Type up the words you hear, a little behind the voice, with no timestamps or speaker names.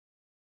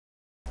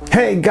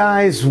Hey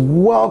guys,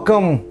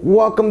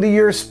 welcome to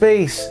Your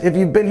Space. If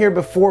you've been here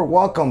before,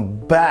 welcome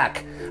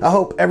back. I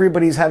hope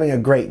everybody's having a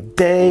great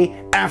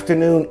day,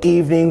 afternoon,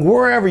 evening,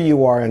 wherever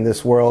you are in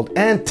this world.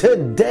 And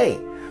today,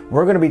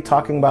 we're going to be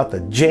talking about the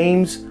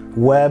James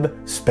Webb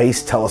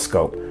Space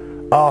Telescope.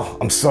 Oh,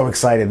 I'm so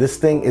excited. This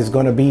thing is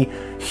going to be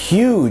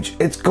huge.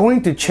 It's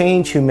going to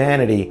change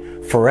humanity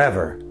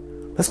forever.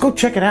 Let's go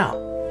check it out.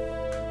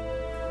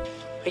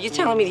 Are you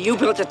telling me that you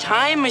built a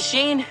time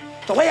machine?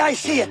 The way I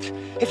see it,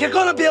 if you're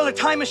gonna build a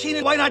time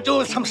machine, why not do it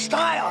with some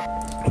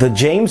style? The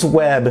James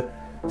Webb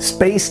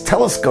Space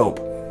Telescope.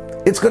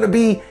 It's gonna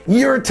be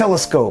your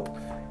telescope.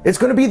 It's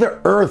gonna be the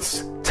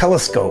Earth's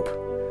telescope.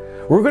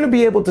 We're gonna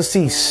be able to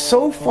see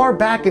so far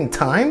back in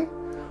time,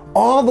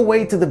 all the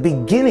way to the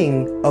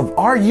beginning of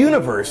our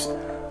universe,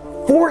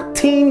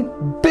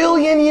 14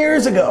 billion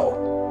years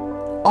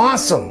ago.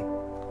 Awesome.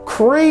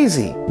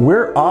 Crazy.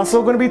 We're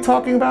also gonna be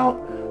talking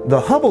about the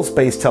Hubble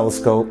Space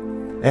Telescope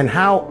and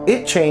how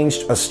it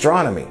changed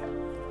astronomy,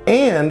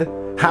 and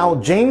how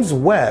James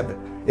Webb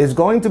is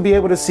going to be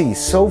able to see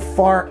so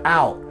far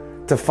out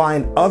to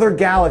find other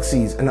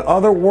galaxies and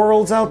other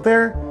worlds out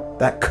there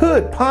that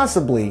could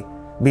possibly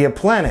be a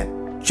planet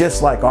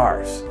just like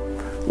ours.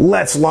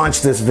 Let's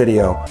launch this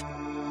video.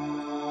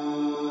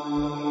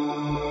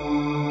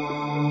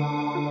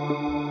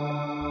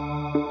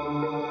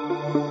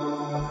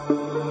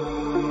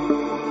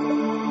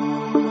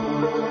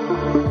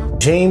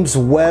 James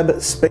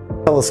Webb Space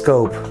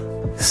Telescope,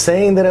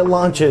 saying that it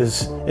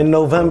launches in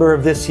November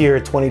of this year,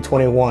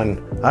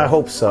 2021. I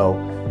hope so.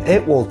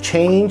 It will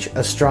change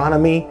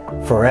astronomy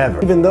forever.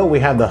 Even though we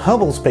have the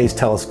Hubble Space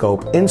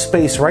Telescope in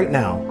space right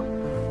now,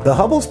 the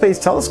Hubble Space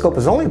Telescope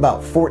is only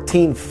about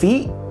 14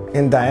 feet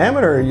in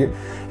diameter.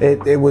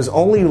 It was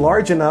only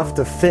large enough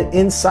to fit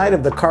inside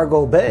of the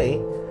cargo bay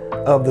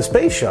of the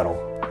space shuttle.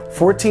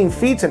 14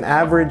 feet's an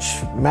average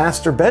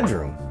master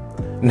bedroom.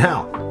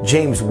 Now,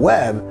 James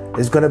Webb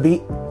is going to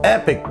be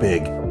epic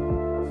big.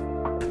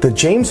 The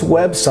James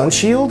Webb Sun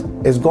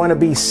Shield is going to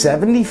be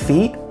 70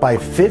 feet by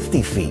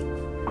 50 feet.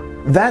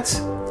 That's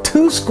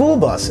 2 school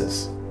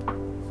buses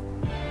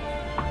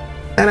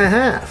and a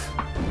half.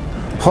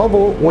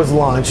 Hubble was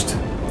launched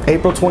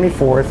April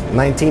 24th,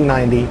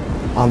 1990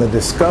 on the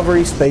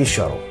Discovery Space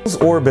Shuttle. Its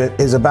orbit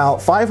is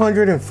about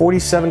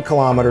 547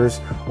 kilometers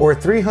or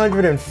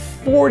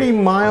 340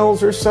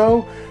 miles or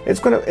so. It's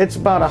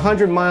about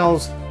 100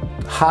 miles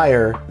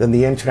higher than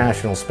the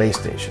International Space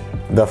Station.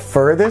 The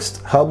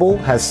furthest Hubble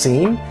has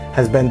seen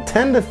has been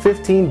 10 to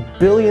 15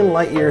 billion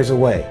light years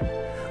away.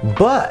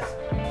 But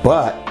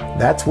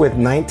that's with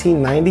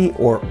 1990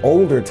 or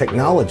older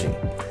technology.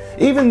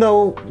 Even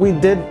though we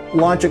did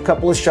launch a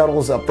couple of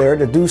shuttles up there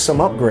to do some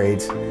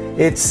upgrades,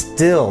 it's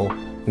still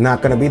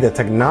not going to be the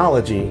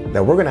technology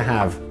that we're going to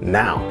have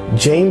now.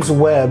 James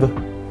Webb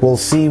will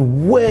see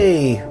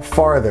way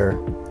farther,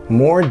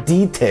 more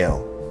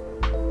detail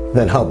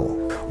than Hubble.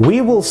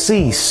 We will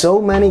see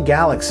so many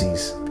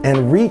galaxies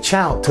and reach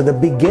out to the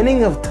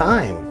beginning of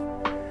time,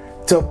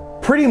 to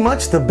pretty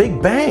much the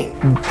Big Bang.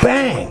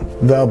 Bang!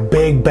 The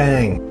Big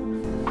Bang.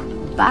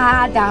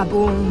 Bada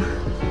boom.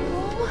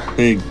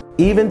 Big.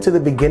 Even to the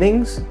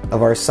beginnings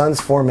of our sun's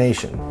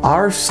formation.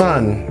 Our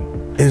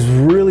sun is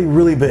really,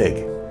 really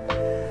big.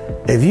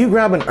 If you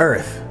grab an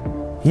Earth,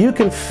 you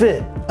can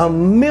fit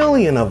 1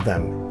 million of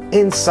them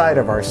inside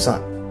of our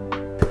sun.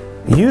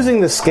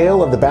 Using the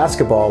scale of the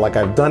basketball like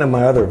I've done in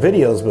my other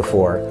videos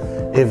before,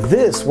 if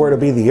this were to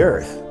be the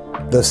Earth,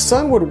 the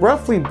sun would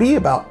roughly be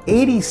about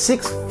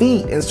 86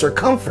 feet in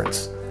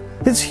circumference.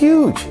 It's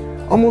huge,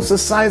 almost the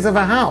size of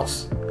a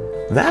house.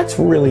 That's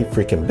really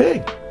freaking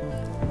big.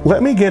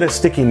 Let me get a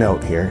sticky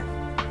note here.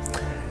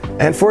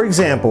 And for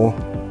example,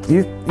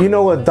 you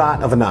know a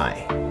dot of an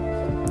eye.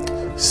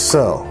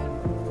 So,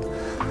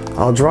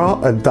 I'll draw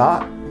a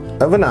dot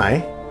of an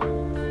eye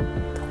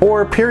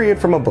or a period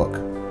from a book.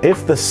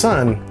 If the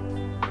sun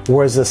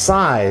was the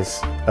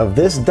size of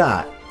this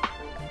dot,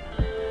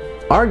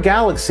 our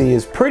galaxy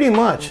is pretty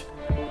much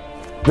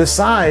the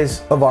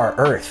size of our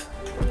Earth.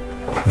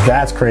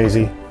 That's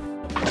crazy.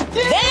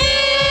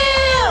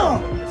 Damn!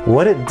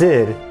 What it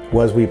did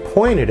was we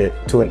pointed it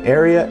to an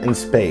area in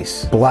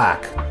space.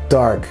 Black,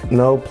 dark,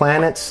 no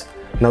planets,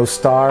 no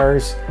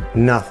stars,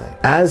 nothing.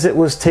 As it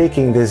was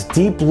taking this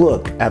deep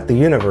look at the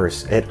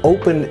universe, it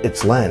opened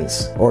its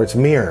lens, or its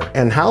mirror.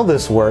 And how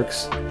this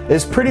works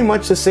is pretty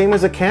much the same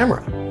as a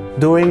camera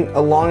doing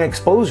a long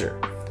exposure.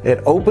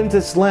 It opens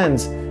its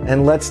lens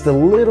and lets the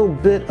little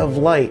bit of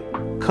light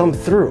come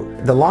through.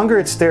 The longer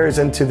it stares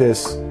into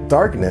this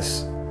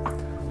darkness,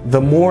 the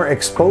more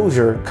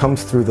exposure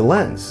comes through the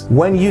lens.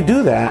 When you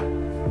do that,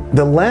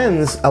 the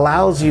lens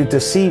allows you to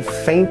see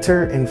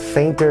fainter and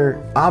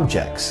fainter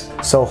objects.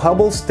 So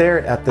Hubble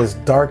stared at this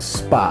dark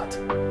spot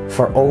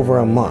for over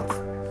a month.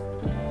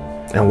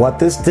 And what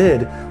this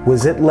did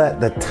was it let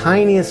the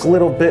tiniest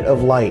little bit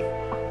of light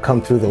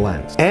come through the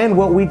lens. And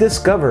what we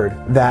discovered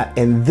that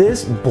in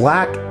this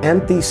black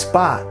empty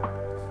spot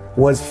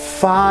was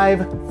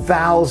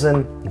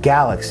 5,000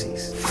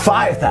 galaxies.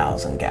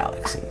 5,000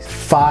 galaxies.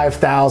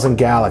 5,000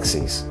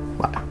 galaxies.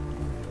 Wow.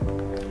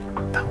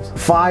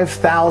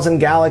 5,000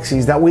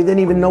 galaxies that we didn't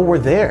even know were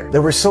there. They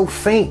were so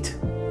faint,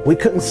 we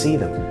couldn't see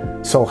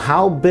them. So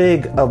how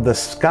big of the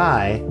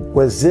sky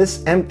was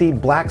this empty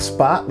black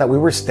spot that we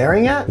were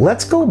staring at?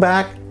 Let's go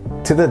back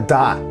to the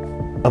dot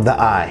of the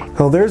eye.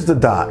 So there's the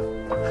dot.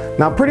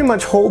 Now pretty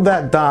much hold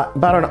that dot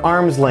about an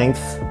arm's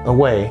length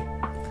away.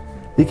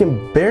 You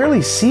can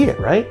barely see it,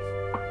 right?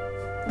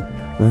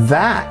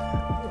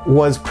 That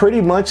was pretty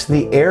much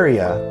the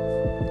area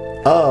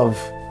of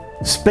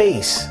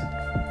space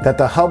that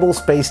the Hubble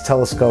Space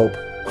Telescope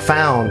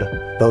found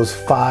those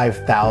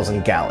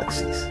 5,000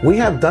 galaxies. We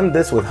have done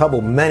this with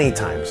Hubble many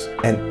times,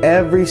 and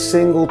every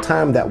single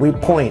time that we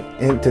point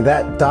into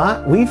that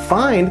dot, we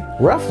find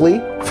roughly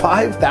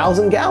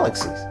 5,000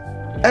 galaxies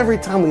every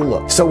time we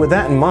look. So with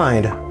that in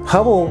mind,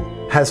 Hubble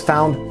has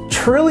found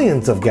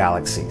trillions of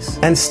galaxies,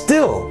 and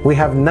still we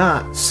have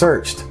not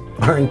searched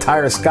our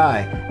entire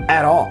sky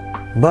at all.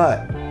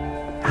 But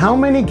how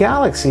many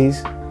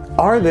galaxies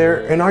are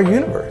there in our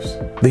universe?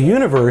 The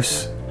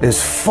universe is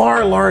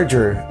far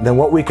larger than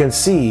what we can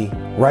see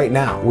right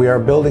now. We are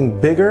building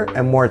bigger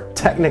and more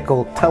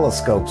technical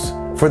telescopes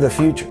for the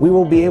future. We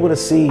will be able to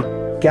see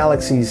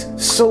galaxies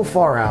so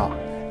far out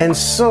and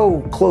so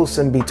close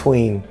in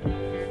between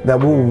that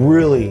we'll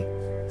really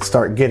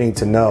start getting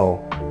to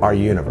know our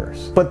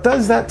universe. But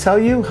does that tell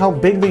you how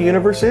big the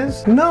universe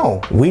is? No,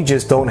 we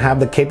just don't have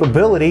the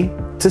capability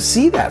to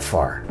see that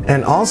far.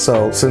 And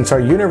also, since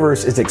our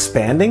universe is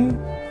expanding,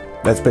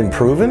 that's been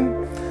proven,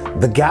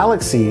 the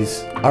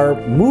galaxies are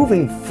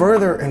moving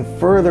further and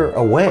further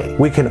away.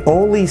 We can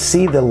only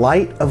see the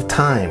light of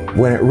time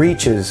when it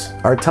reaches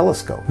our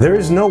telescope. There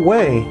is no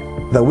way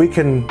that we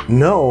can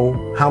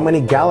know how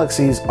many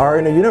galaxies are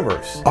in a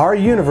universe. Our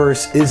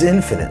universe is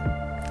infinite,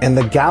 and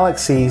the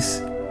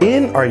galaxies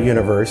in our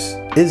universe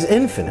is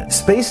infinite.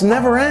 Space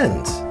never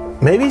ends.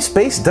 Maybe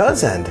space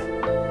does end.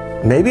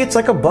 Maybe it's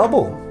like a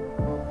bubble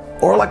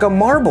or like a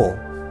marble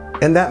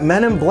in that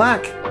Men in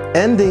Black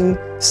ending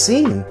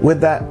scene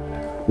with that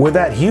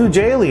huge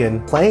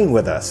alien playing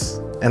with us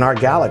in our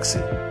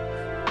galaxy.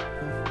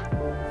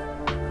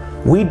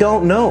 We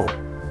don't know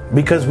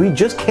because we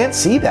just can't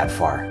see that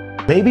far.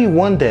 Maybe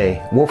one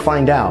day we'll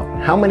find out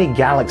how many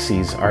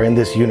galaxies are in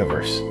this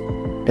universe.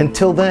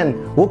 Until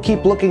then, we'll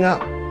keep looking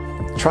up,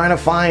 trying to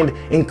find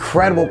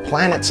incredible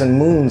planets and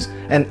moons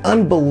and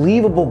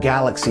unbelievable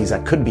galaxies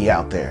that could be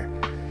out there.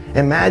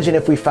 Imagine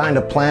if we find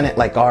a planet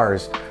like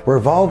ours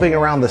revolving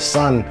around the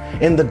sun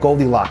in the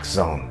Goldilocks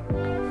zone.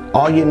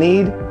 All you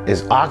need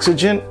is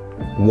oxygen,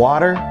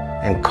 water,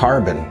 and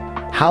carbon.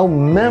 How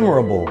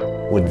memorable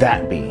would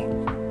that be?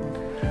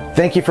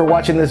 Thank you for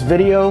watching this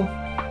video.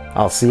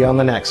 I'll see you on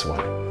the next one.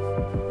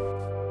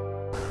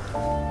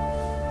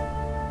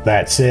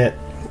 That's it.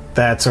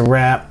 That's a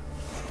wrap.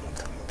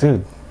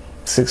 Dude,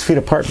 6 feet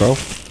apart, bro.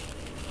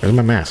 Where's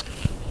my mask?